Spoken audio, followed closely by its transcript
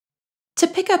To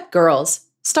pick up girls,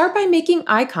 start by making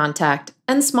eye contact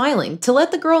and smiling to let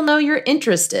the girl know you're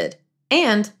interested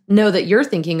and know that you're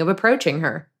thinking of approaching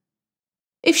her.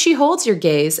 If she holds your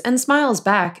gaze and smiles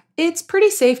back, it's pretty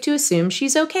safe to assume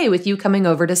she's okay with you coming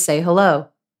over to say hello.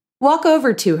 Walk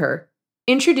over to her,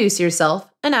 introduce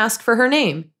yourself, and ask for her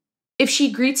name. If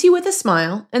she greets you with a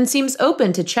smile and seems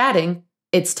open to chatting,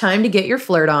 it's time to get your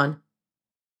flirt on.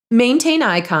 Maintain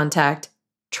eye contact,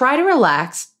 try to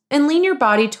relax, and lean your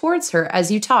body towards her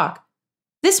as you talk.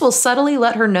 This will subtly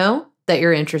let her know that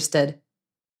you're interested.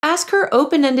 Ask her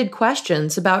open-ended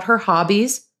questions about her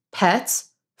hobbies, pets,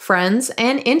 friends,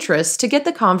 and interests to get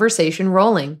the conversation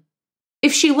rolling.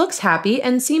 If she looks happy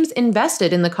and seems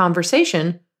invested in the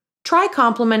conversation, try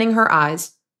complimenting her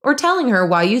eyes or telling her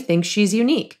why you think she's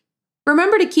unique.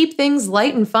 Remember to keep things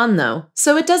light and fun, though,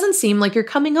 so it doesn't seem like you're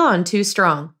coming on too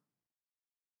strong.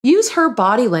 Use her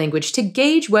body language to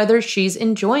gauge whether she's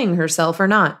enjoying herself or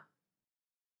not.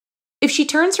 If she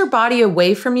turns her body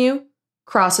away from you,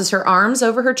 crosses her arms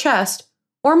over her chest,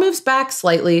 or moves back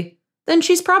slightly, then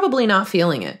she's probably not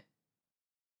feeling it.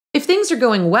 If things are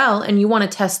going well and you want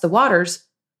to test the waters,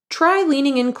 try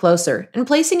leaning in closer and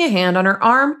placing a hand on her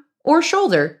arm or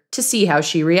shoulder to see how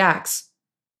she reacts.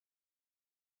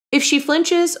 If she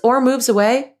flinches or moves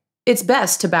away, it's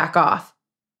best to back off.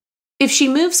 If she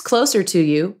moves closer to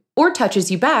you or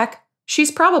touches you back, she's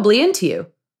probably into you.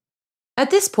 At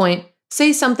this point,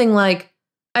 say something like,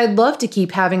 "I'd love to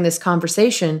keep having this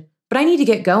conversation, but I need to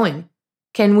get going.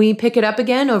 Can we pick it up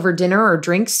again over dinner or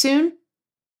drinks soon?"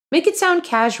 Make it sound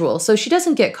casual so she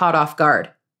doesn't get caught off guard.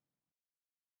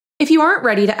 If you aren't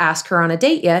ready to ask her on a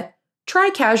date yet, try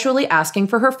casually asking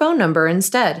for her phone number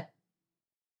instead.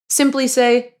 Simply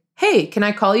say, "Hey, can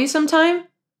I call you sometime?"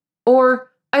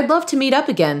 Or, "I'd love to meet up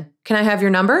again. Can I have your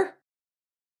number?"